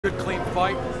Good, clean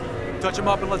fight. Touch him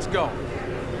up and let's go.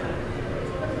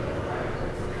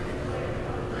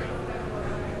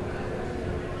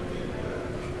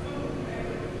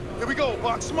 Here we go,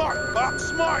 box smart, box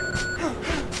smart.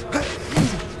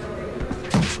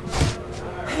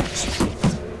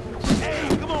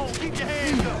 Hey, come on, keep your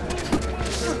hands up.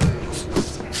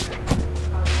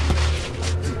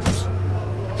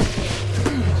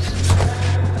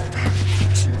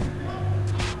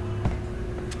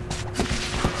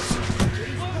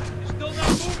 Still not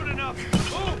moving enough.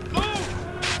 Move, move.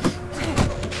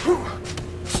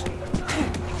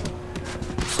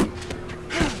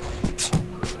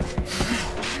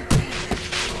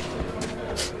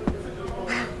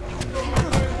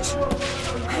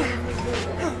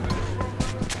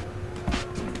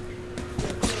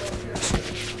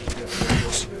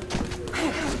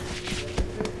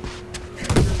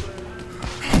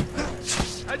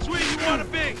 That's where you want to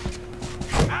be.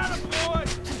 Attaboy!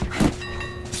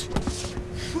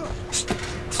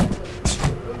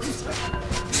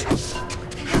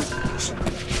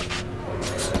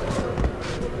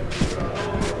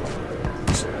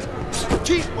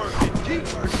 Keep working, keep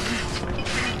working.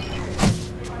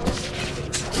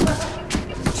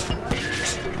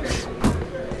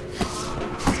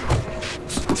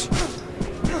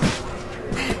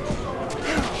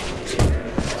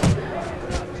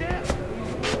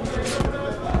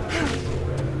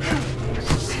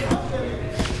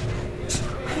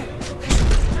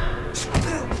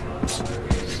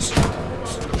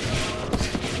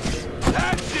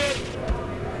 That's it!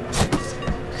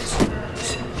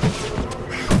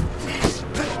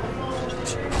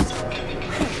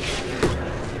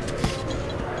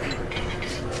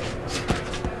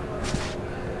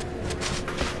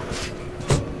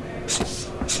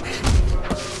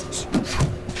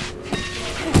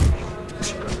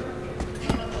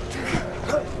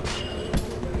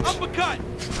 Uppercut!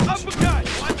 Uppercut!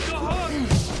 Watch the hook!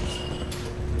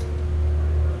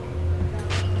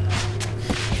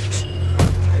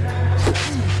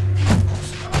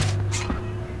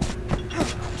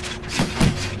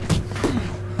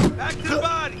 Back to the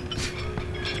body!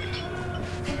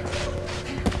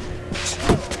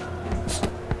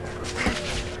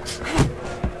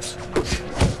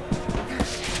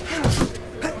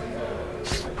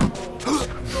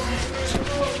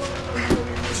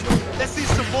 Let's see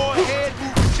some more head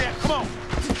movement, champ. Come on.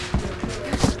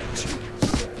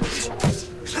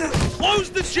 Close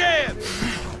the jab.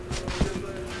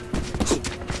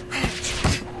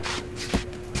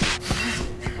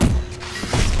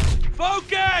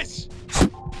 Focus.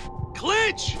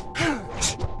 Clinch.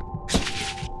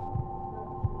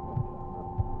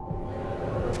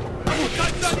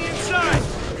 Uppercuts on the inside.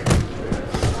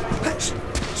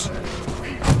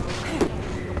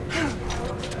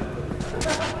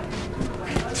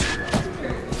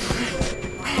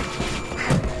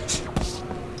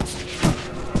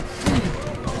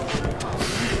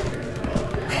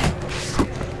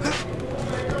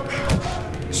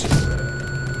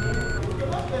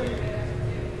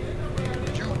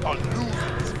 You are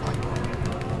losing this fight.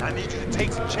 I need you to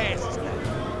take some chances now.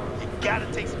 You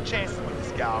gotta take some chances with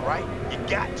this guy, all right? You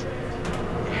got to.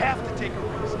 You have to take a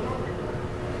risk.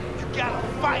 You gotta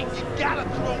fight. You gotta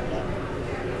throw more.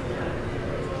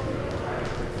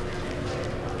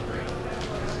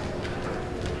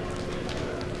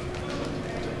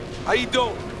 How you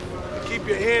doing? Keep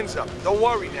your hands up. Don't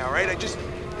worry now, right? I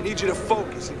need you to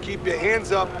focus and keep your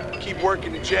hands up. Keep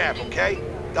working the jab, okay?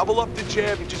 Double up the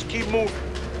jab and just keep moving.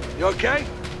 You okay?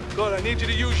 Good. I need you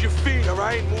to use your feet, all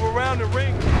right? Move around the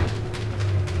ring.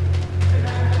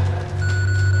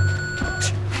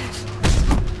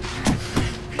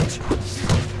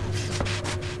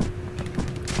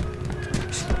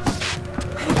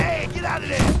 Hey, get out of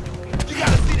there! You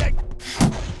gotta see that.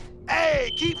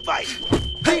 Hey, keep fighting.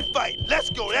 Keep fighting. Let's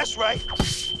go. That's right.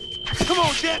 Come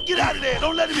on, champ. Get out of there.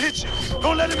 Don't let him hit you.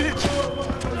 Don't let him hit you.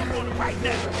 I'm on it right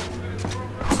now.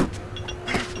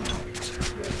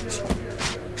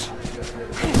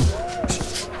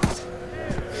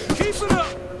 Keep it up.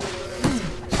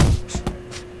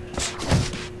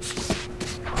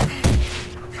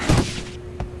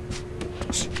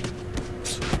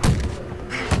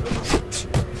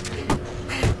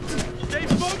 Stay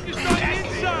focused on the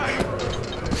inside.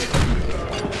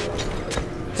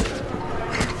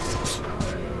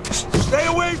 Stay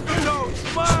away from those.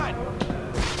 Come on.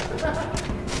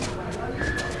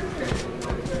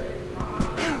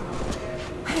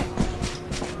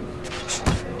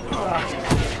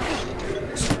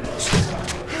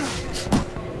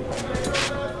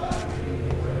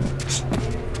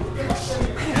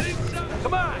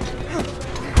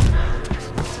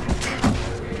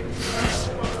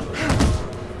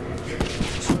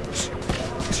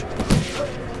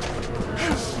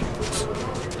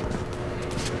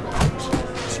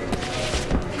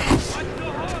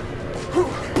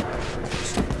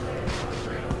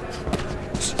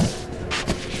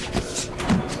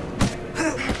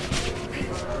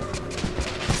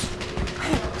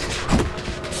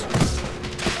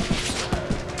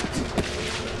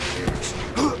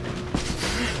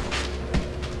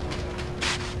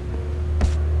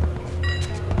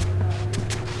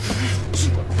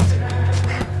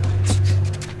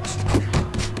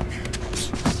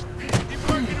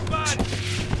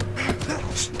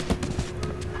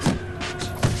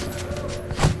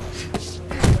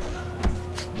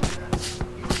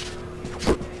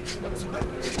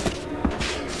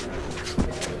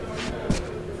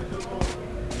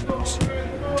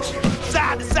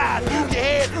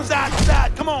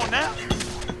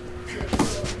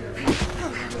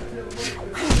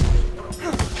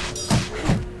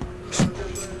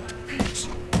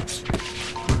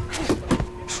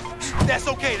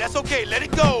 okay. Let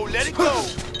it go. Let it go.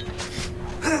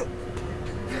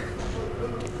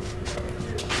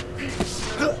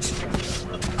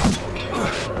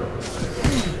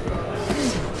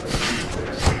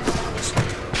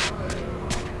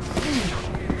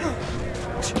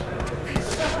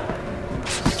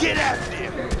 Get after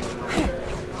him.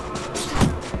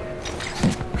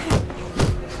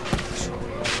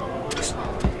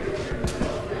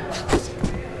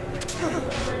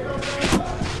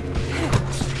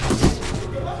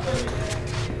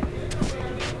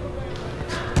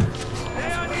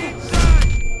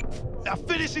 Now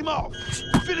finish him off.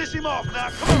 Finish him off now.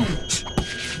 Come on.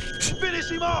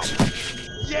 Finish him off.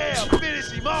 Yeah,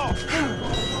 finish him off.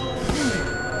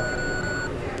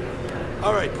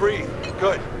 All right, breathe.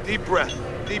 Good. Deep breath.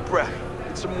 Deep breath.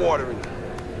 Get some water in you.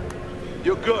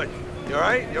 You're good. You all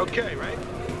right? You okay, right?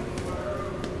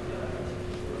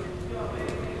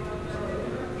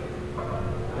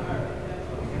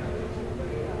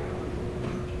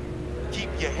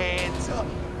 Keep your hands up.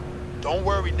 Don't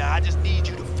worry now, I just need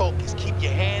you to focus. Keep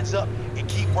your hands up and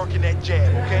keep working that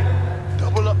jab, okay?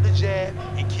 Double up the jab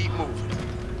and keep moving.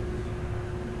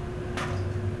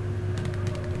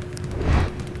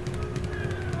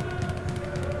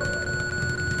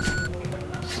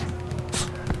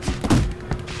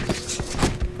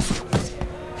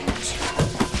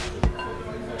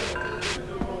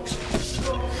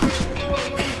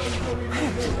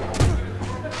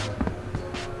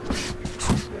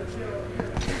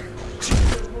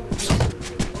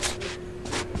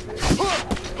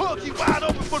 Hook, you wide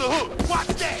open for the hook. Watch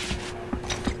that.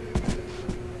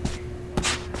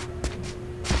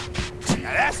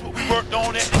 Now that's what we worked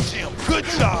on at the gym. Good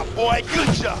job, boy.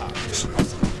 Good job.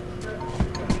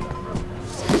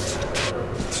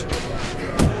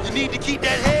 You need to keep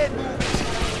that head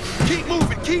moving. Keep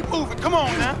moving, keep moving. Come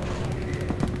on now.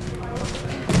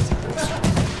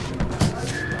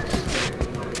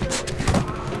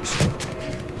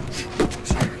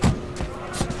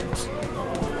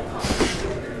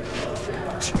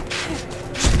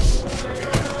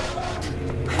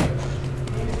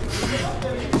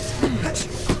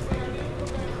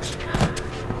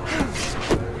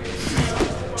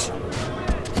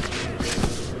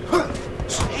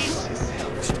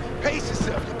 Pace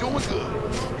yourself. You're doing good.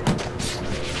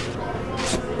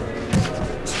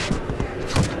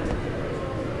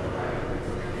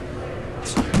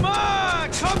 Come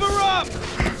on, cover up.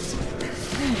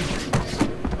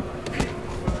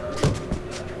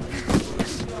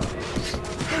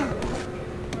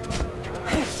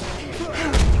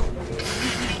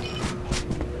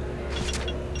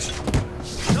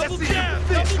 Double jab,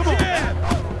 double jab.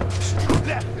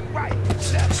 Left and right,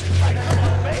 left and right. Come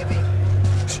on, baby.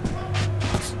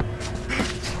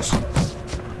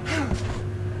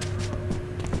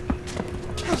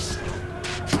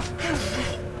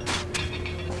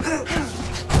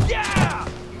 Yeah!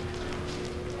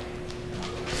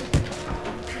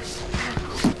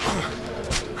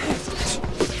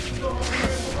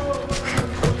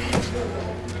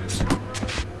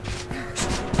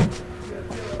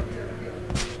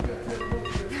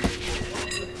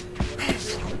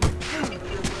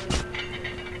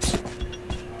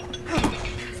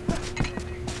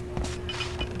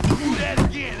 Do that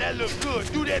again. That looks good.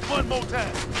 Do that one more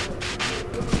time.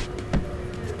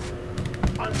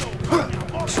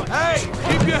 Hey,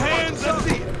 keep your hands up.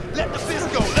 Let the fist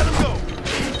go. Let him go.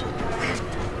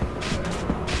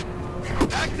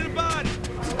 Back to the body.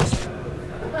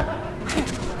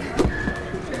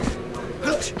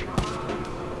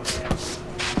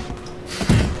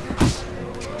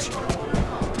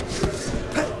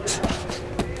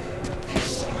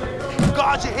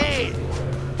 Guard your head.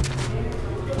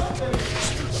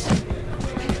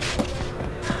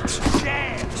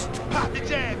 Jab. Pop the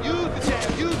jab. Use the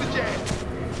jab. Use the jab.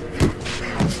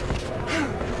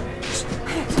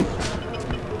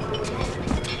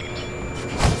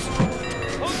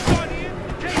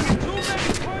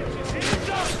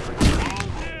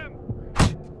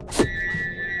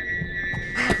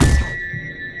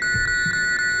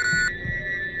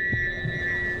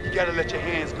 You gotta let your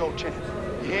hands go, champ.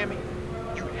 You hear me?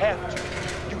 You have to.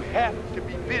 You have to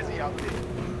be busy out there.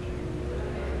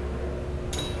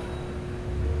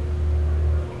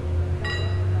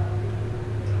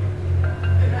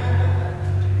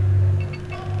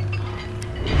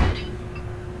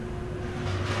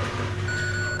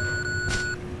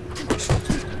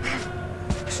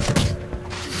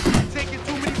 Taking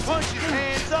too many punches.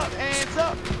 Hands up, hands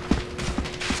up.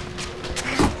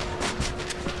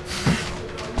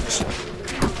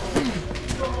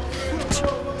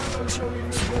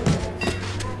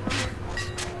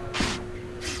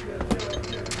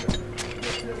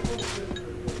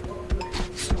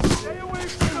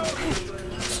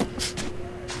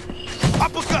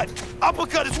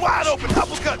 Wide open,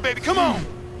 uppercut, baby, come on.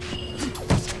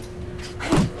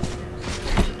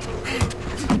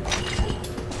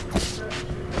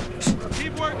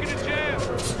 Keep working the jab.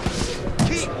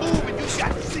 Keep moving, you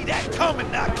got to see that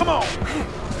coming now, come on.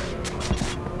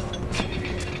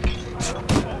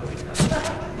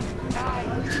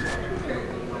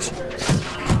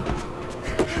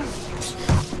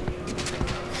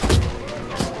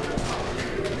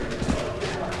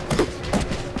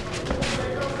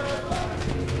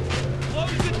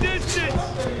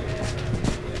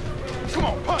 Come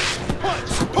on, punch,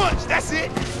 punch, punch, that's it.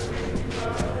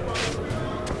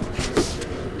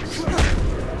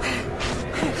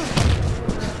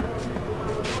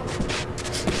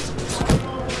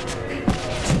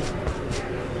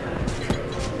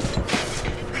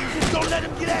 Don't let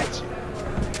him get at you.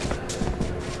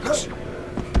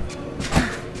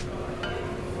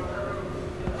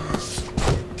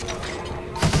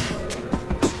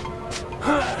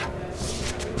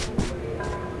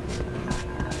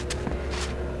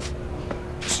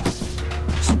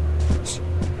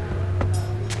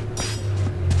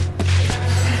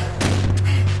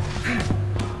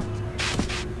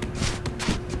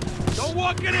 Don't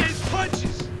walk into his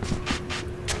punches.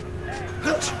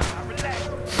 Relax.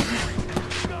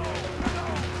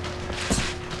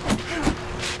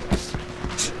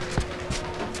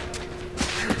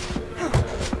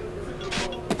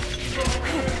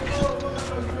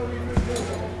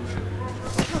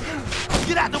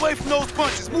 Get out the way from those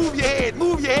punches. Move your head,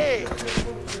 move your head.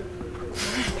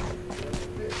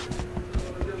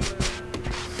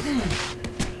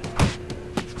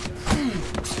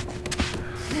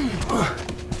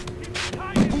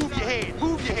 Move your head,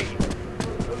 move your head.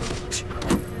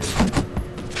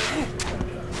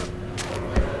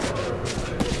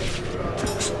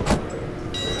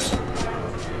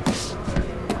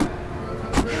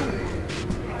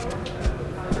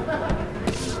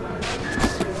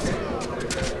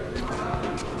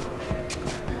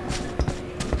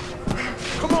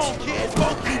 Come on, kid,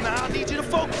 focus now. I need you to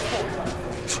focus for me.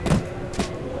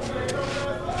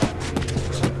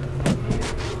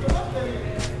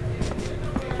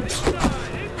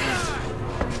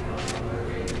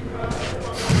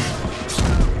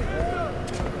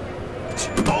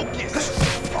 Focus,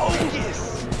 focus.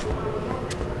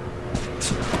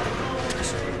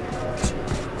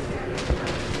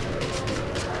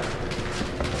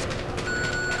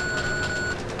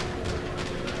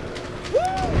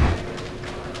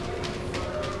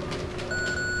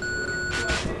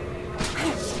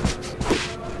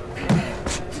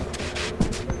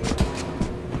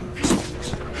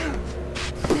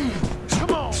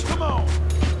 Come on, come on.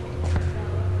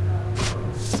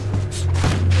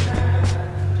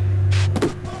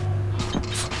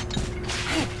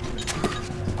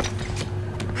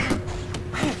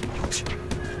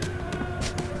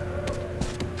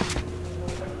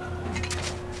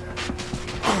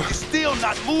 You're still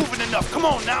not moving enough. Come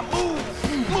on now,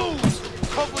 move, move.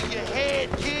 Cover your head,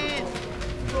 kid.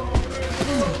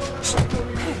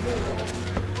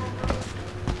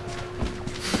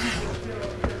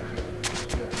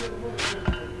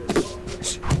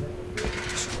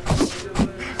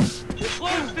 You're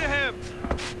close to him.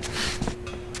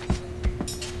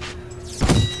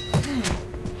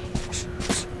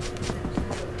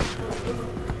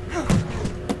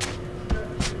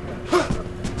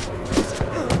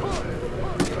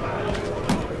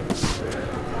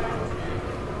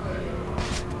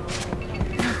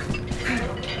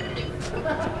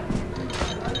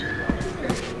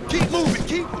 Keep moving,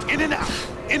 keep in and out,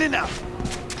 in and out.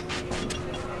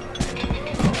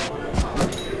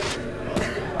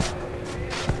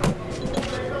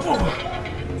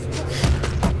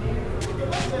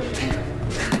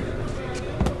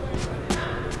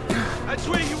 That's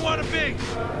where you want to be.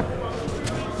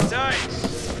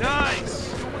 Nice, nice.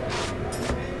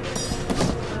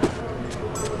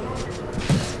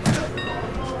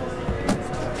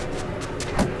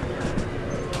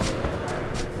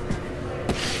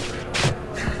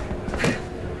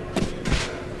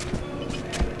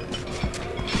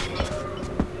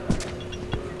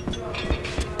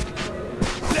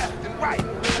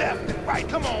 Left and right,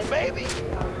 come on, baby.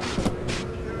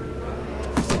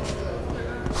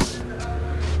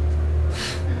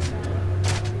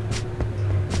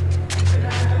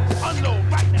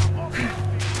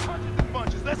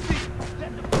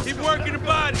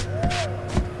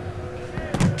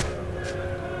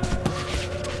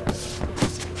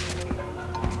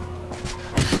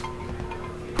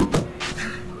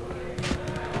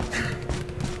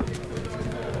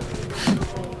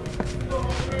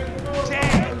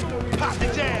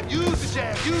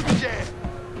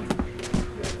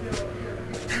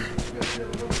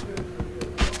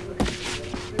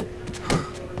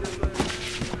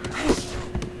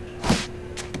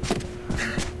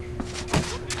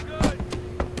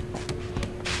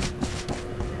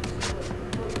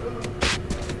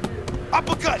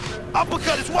 Uppercut!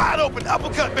 Uppercut is wide open!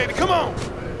 Uppercut, baby, come on!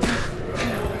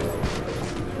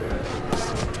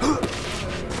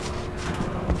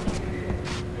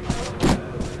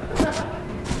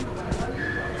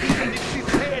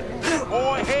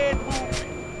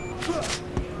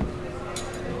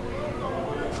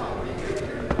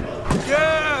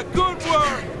 Yeah, good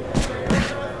work!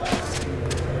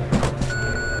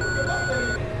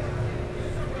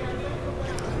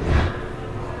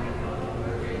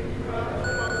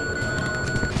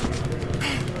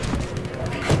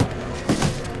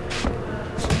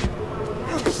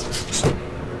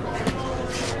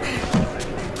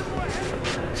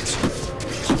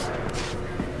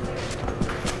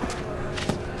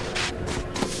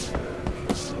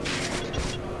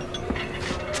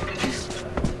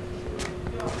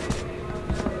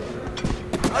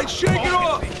 Hey, shake it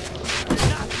off!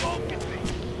 Not focusing.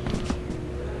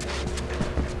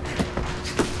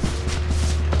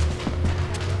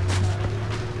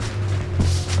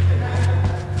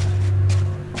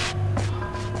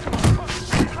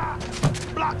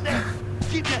 Block that.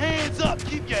 Keep your hands up.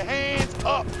 Keep your hands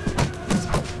up.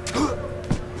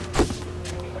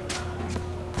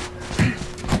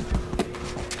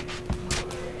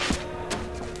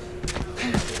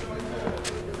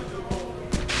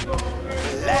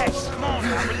 Relax. Come on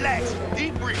now. Relax.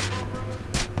 Deep breathe.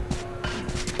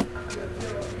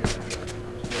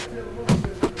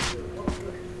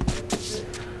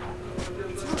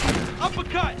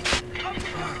 Uppercut.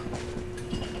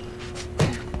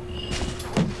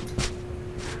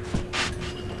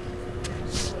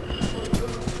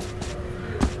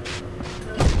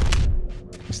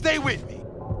 Stay with me.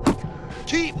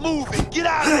 Keep moving. Get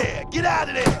out of there. Get out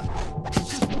of there.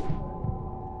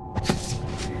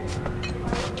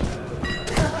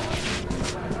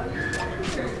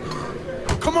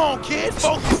 Come on, kid.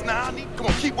 Focus now. Come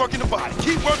on, keep working the body.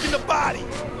 Keep working the body.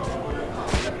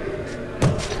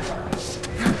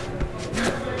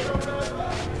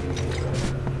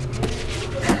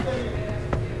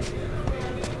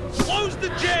 Close the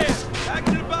jab. Back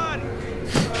to the body.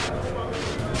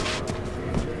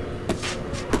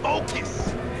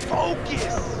 Focus.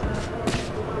 Focus.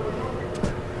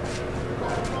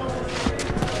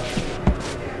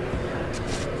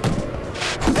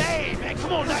 Hey, man,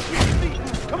 come on now. Keep your feet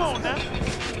moving. Come on now.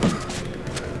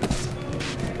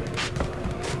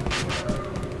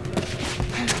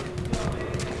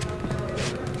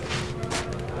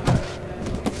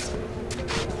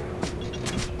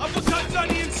 Uppercuts on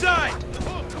the inside.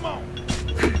 Come on.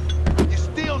 You're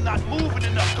still not moving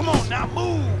enough. Come on now,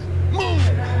 move. Move.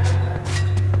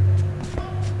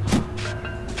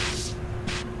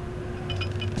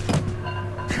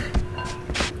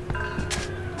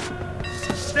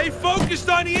 Stay focused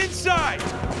on the inside!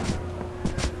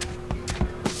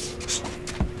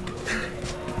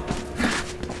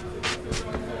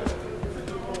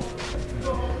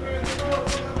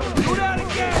 Do that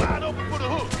again! Wide open for the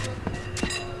hook.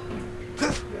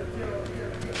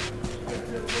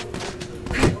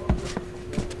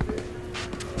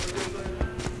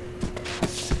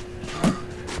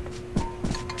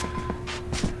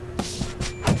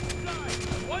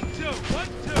 One, two, one,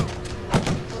 two.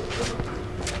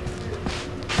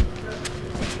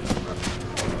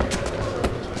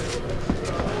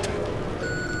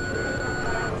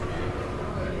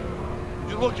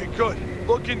 You're looking good.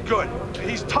 Looking good.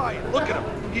 He's tired. Look at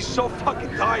him. He's so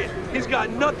fucking tired. He's got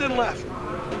nothing left.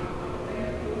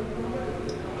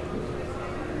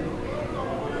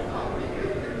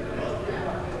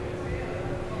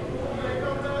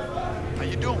 How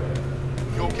you doing?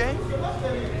 You okay?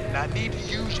 Now I need to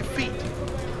use your feet.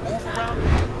 Move around.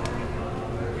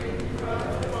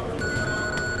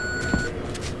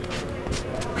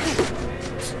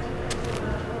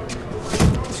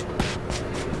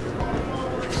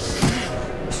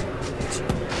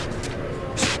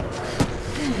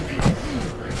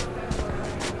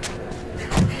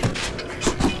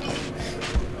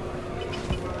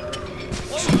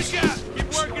 Close the gap. Keep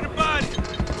working the body.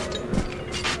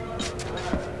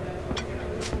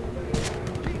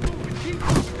 Keep moving, keep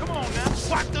moving. Come on now.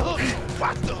 Watch the hook.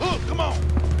 Watch the hook. Come on.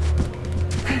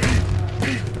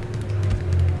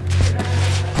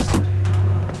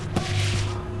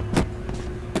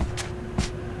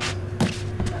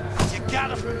 You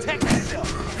gotta protect yourself.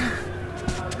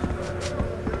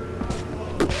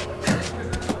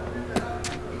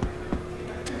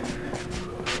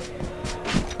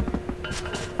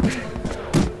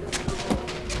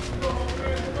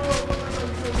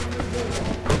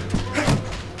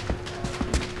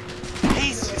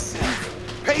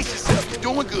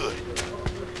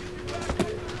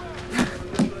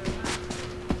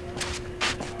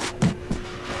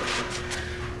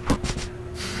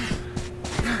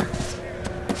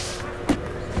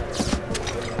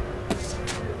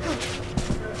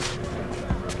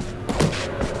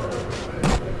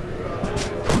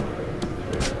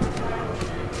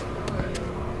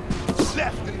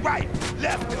 left and right,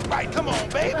 left and right. Come on,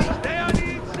 baby. Stay on the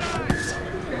inside.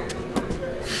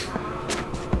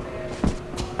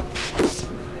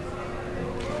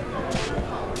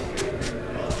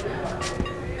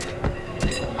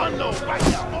 Unload right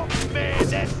now. Oh, man,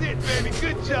 that's it, baby.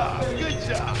 Good job, good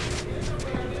job.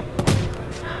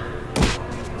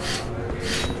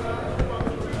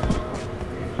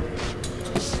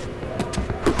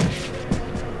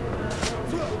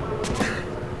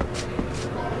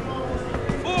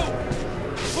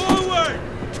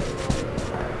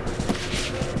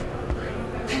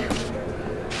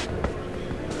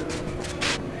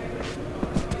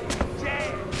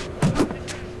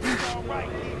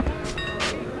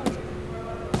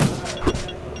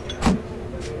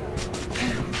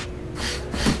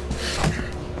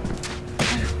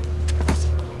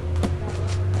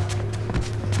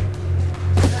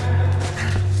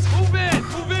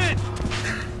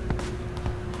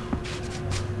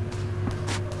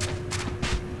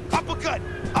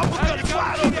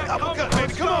 Uppercut,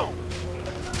 baby, come on!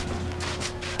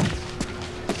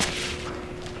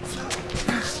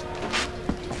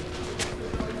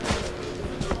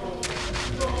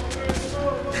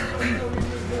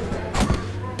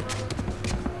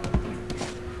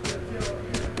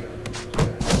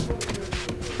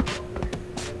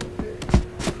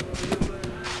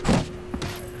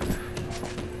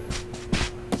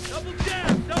 Double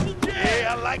jab! Yeah,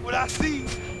 I like what I see.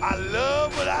 I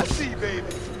love what I see, baby.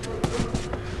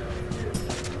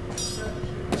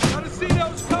 Gotta see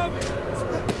those coming.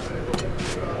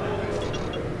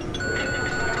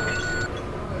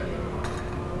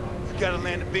 You gotta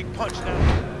land a big punch now.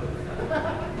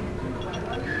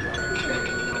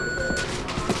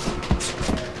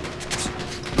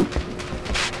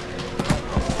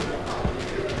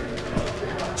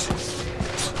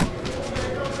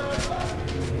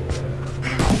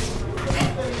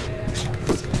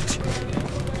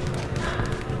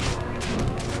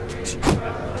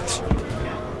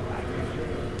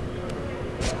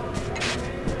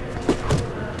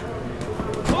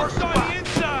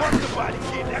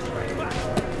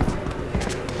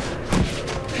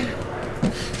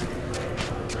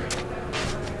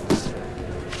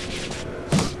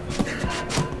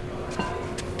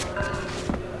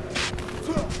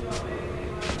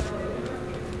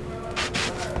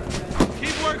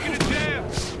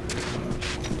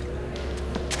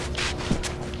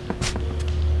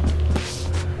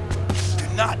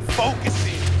 Not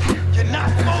focusing. You're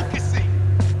not focusing.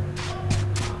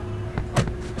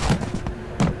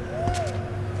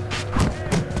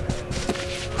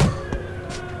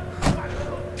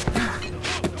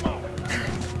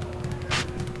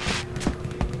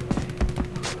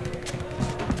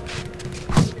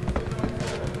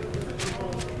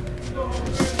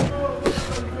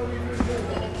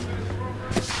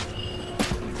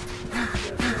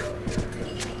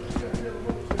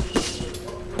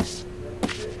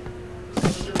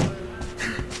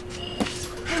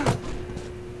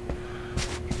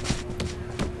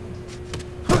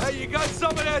 You got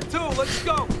some of that too. Let's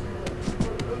go.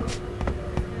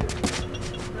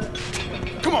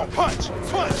 Come on, punch,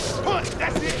 punch, punch.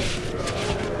 That's it.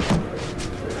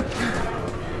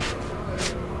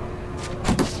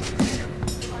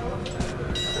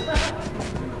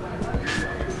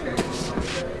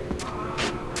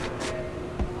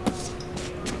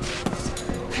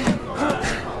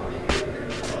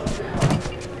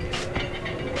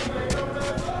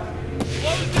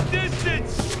 Close the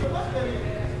distance.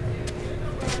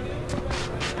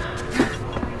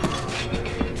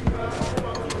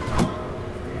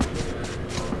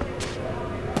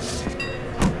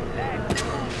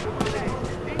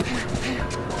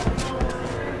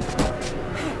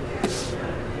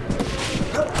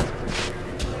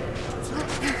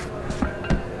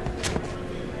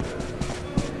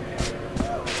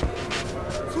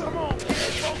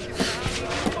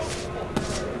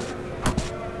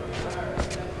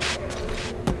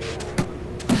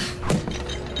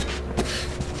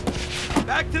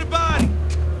 Back to the body.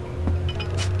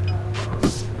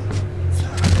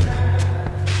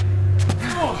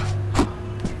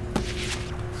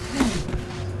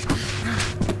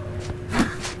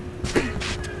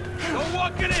 Don't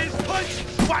walk into his punches.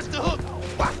 Watch the hook.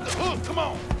 Watch the hook. Come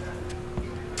on.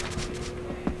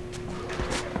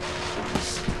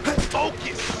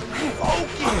 Focus.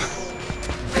 Focus.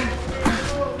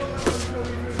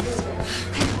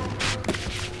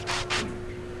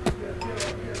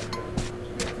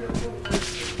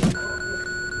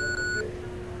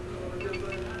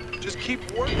 Just keep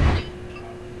working.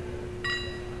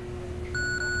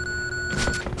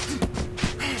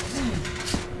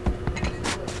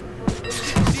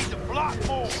 Need to block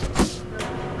more.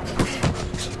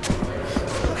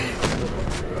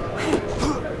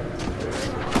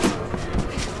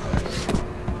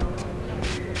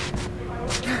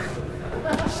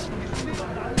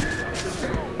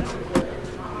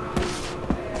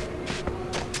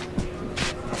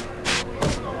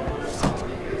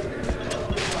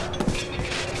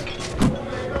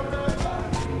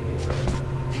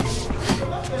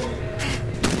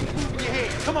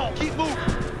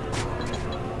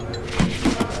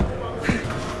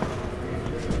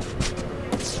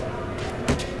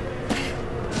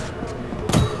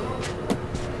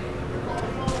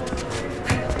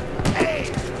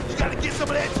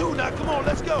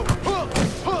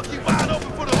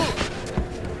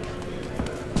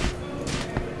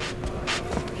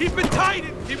 Keep it tight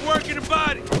and keep working the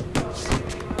body.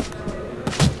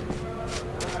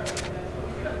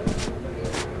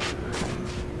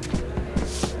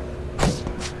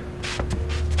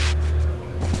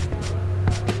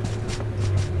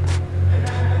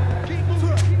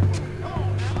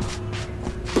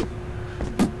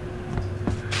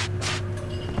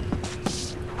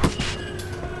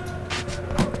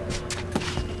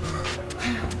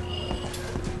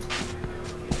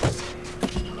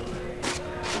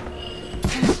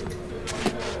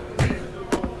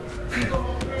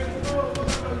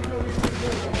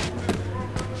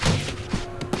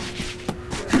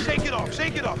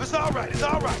 Shake it off. It's all right. It's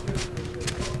all right.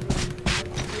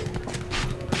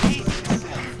 Ease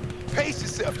yourself. Pace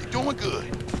yourself. You're doing good.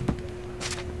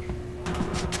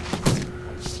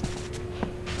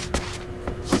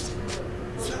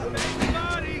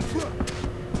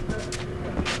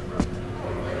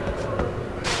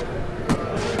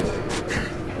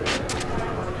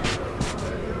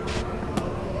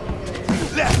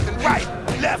 Left and right.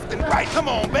 Left and right. Come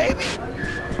on, baby.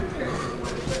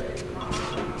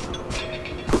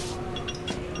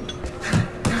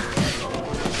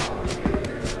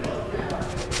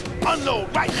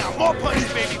 Unload right now. More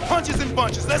punches, baby. Punches and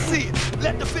bunches. Let's see it.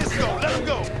 Let the fist go. Let him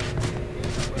go.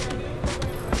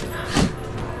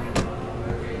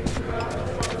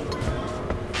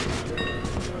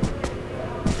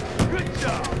 Good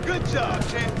job. Good job,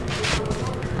 champ.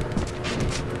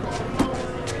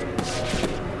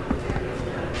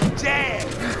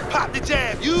 Jab. Pop the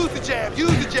jab. Use the jab.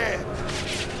 Use the jab.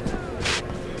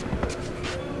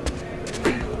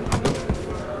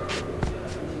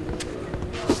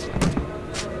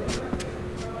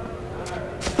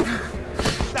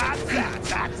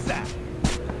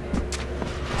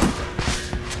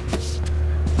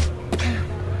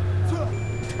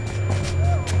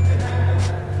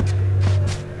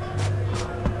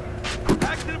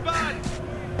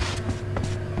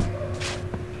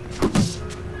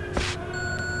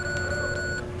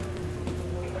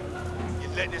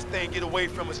 Letting this thing get away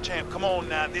from us, champ. Come on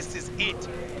now, this is it.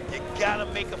 You gotta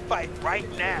make a fight right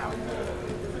now.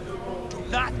 Do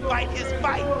not fight his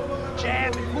fight.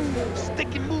 Jab and move,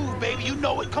 stick and move, baby. You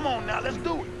know it. Come on now, let's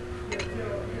do it.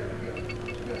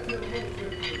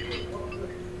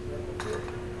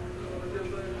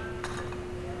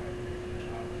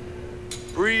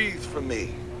 Breathe for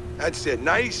me. That's it.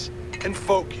 Nice and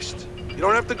focused. You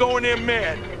don't have to go in there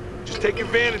mad. Just take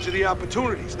advantage of the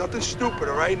opportunities. Nothing stupid,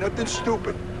 all right? Nothing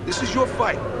stupid. This is your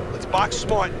fight. Let's box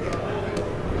smart here.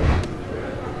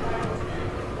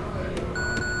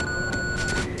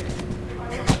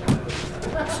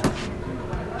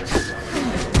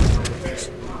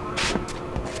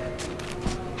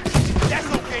 That's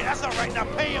okay. That's all right. Now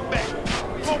pay him back.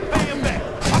 Go pay him back.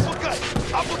 Uppercut.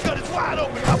 Uppercut is wide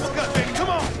open. Uppercut, baby. Come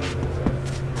on.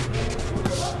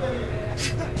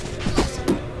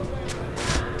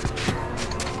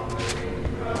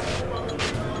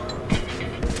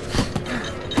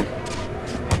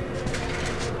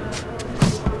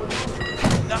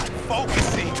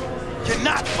 You're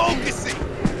not focusing.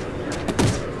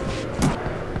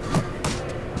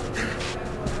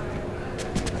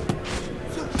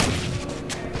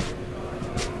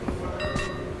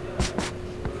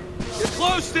 Get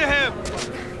close to him.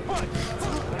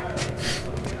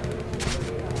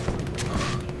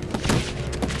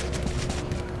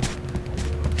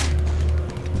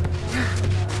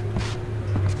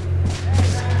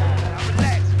 Now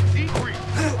relax. Deep breathe.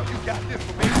 You got this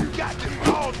one, baby. You got this one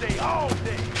all day, all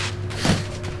day.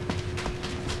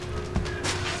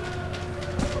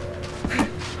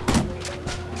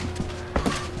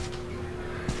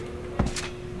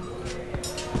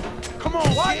 Come on,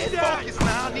 kid. Focus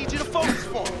now. I need you to focus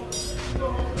for me.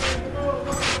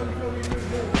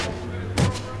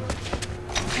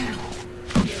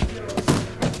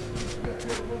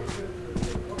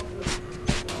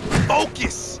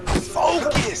 Focus.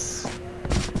 Focus.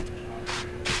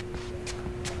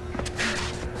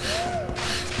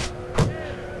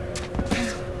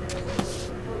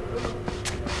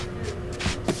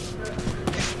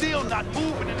 You're still not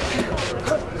moving in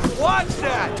the Watch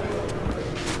that.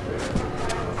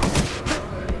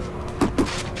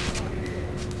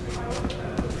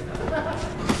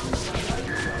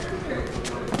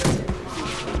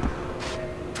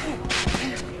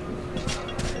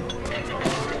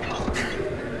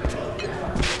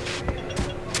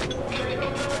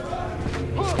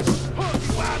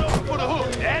 wide open for the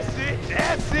hook. That's it.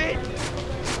 That's it.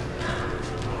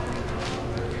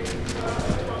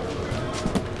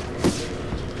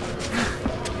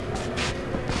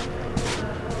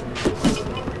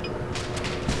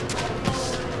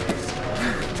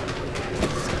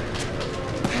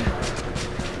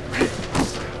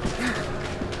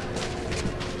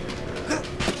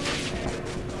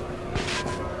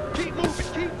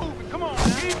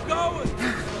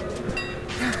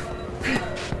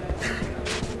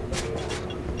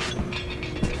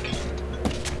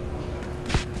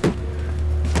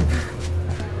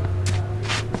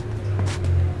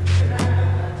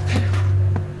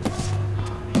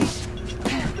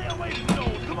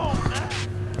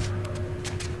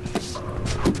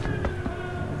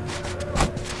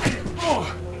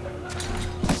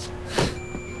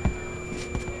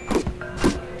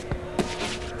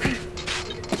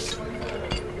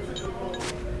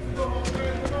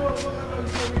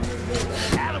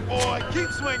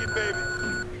 Keep swinging, baby.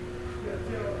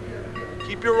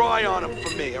 Keep your eye on him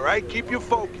for me, all right? Keep your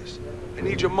focus. I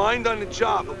need your mind on the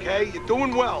job, okay? You're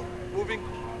doing well. Moving.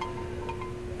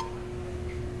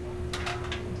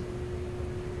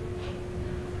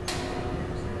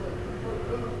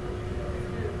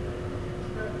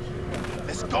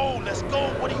 Let's go, let's go.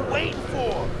 What are you waiting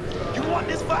for? You want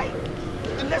this fight?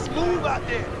 Then let's move out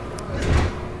there.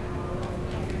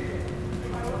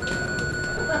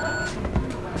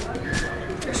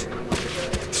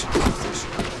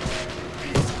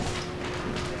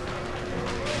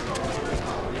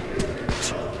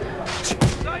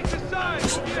 Side to side.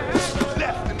 Move your head.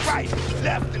 Left and right,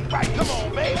 left and right. Come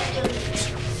on, baby.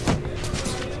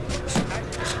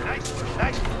 Nice,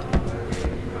 nice.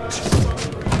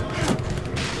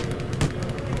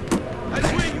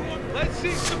 That's where you want. Let's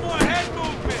see some more head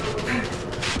movement.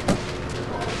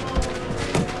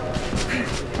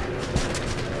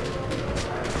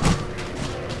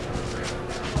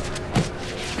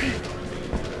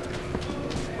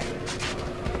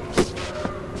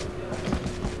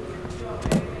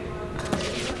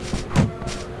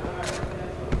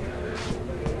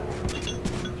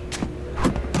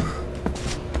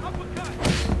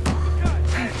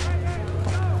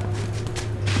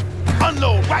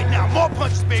 Unload right now. More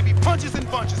punches, baby. Punches and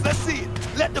bunches. Let's see it.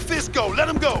 Let the fist go. Let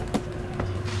him go.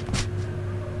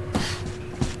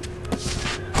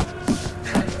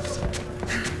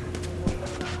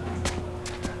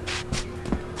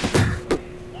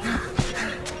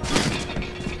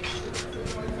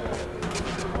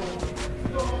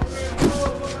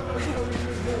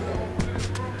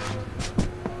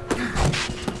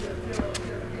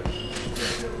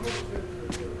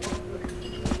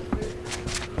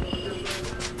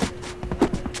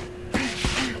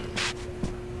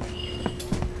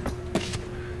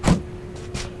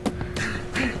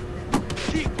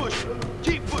 Keep pushing.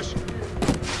 Keep pushing.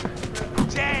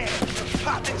 Jab.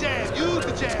 Pop the jab. Use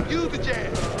the jab. Use the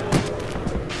jab.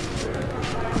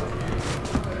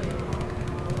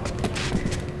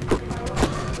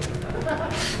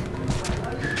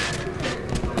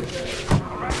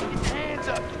 All right, get your hands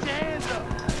up. Get your hands up.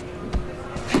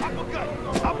 Uppercut.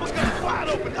 Uppercut. Wide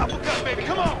open. Uppercut, baby.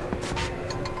 Come on.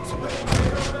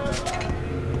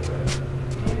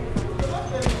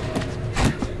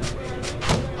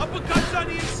 Uppercuts on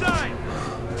the inside.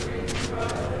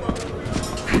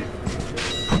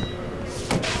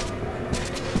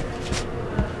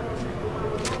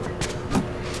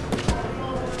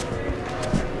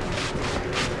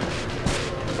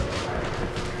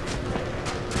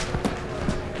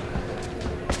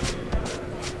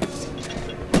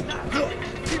 Look.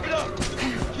 Keep it up.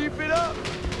 Keep it up.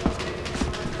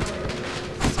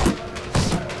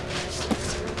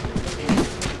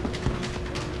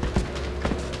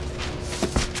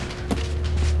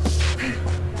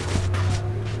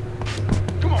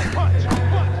 Come on, punch,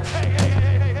 punch. Hey, hey,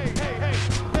 hey, hey, hey, hey, hey.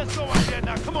 Let's go out there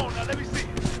now. Come on now, let me see it.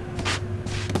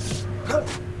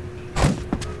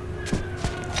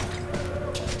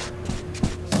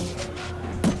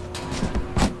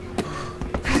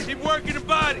 Keep working the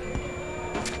body.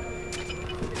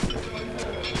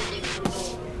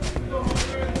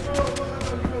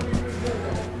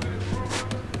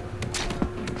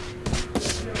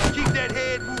 Keep that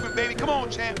head moving, baby. Come on,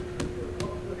 champ.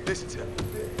 Listen to me.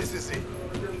 This is it.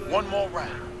 One more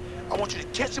round. I want you to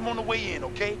catch him on the way in,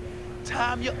 okay?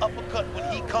 Time your uppercut when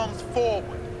he comes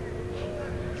forward.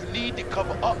 You need to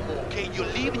cover up more, okay? You're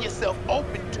leaving yourself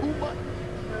open too much.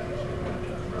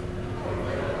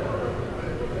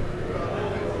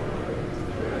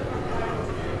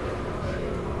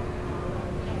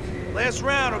 Last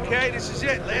round, okay? This is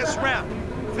it. Last round.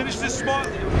 Finish this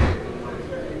smartly.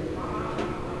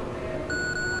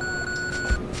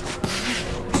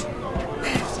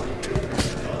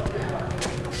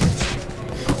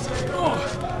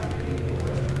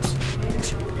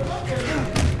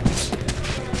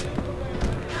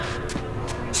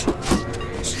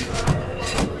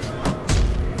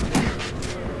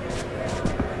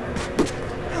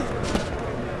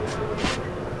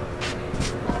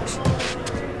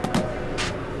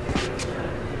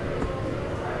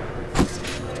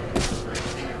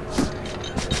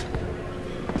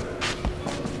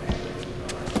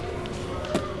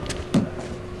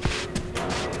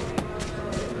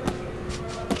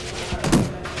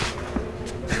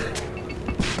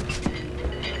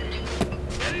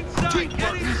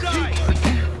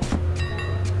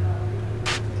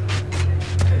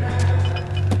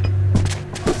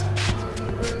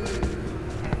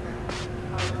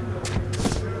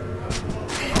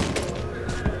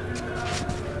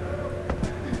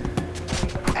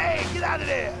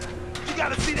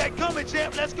 gotta see that coming,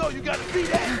 champ. Let's go. You gotta see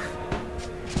that.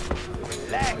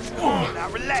 Relax. Come on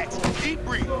now, relax. Deep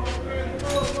breathe.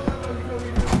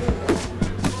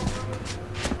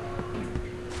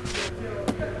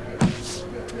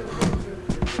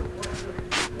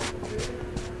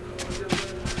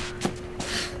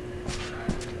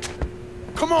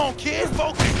 Come on, kid.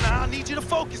 Focus now. I need you to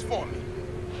focus for me.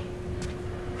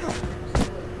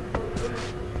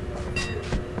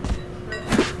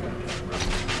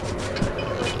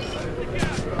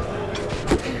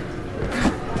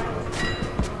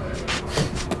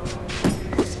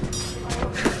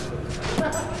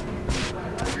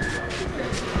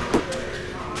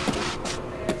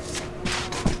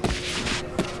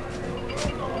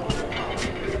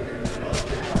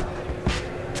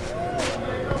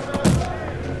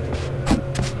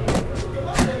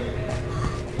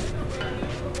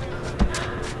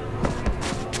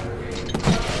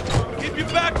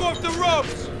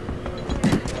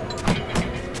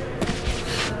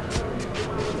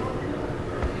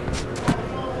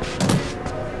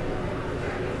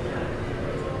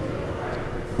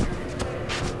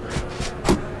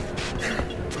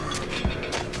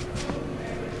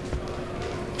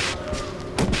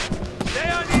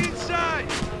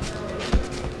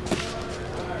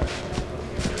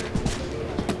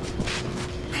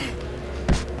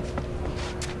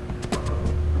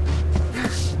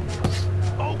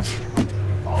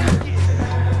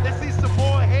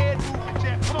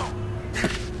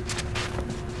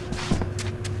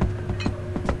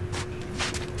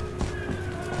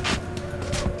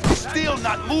 Still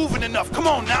not moving enough. Come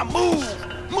on now, move,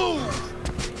 move.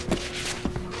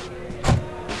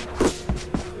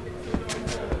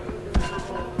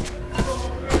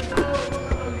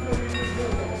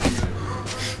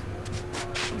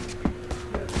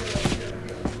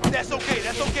 That's okay,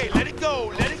 that's okay.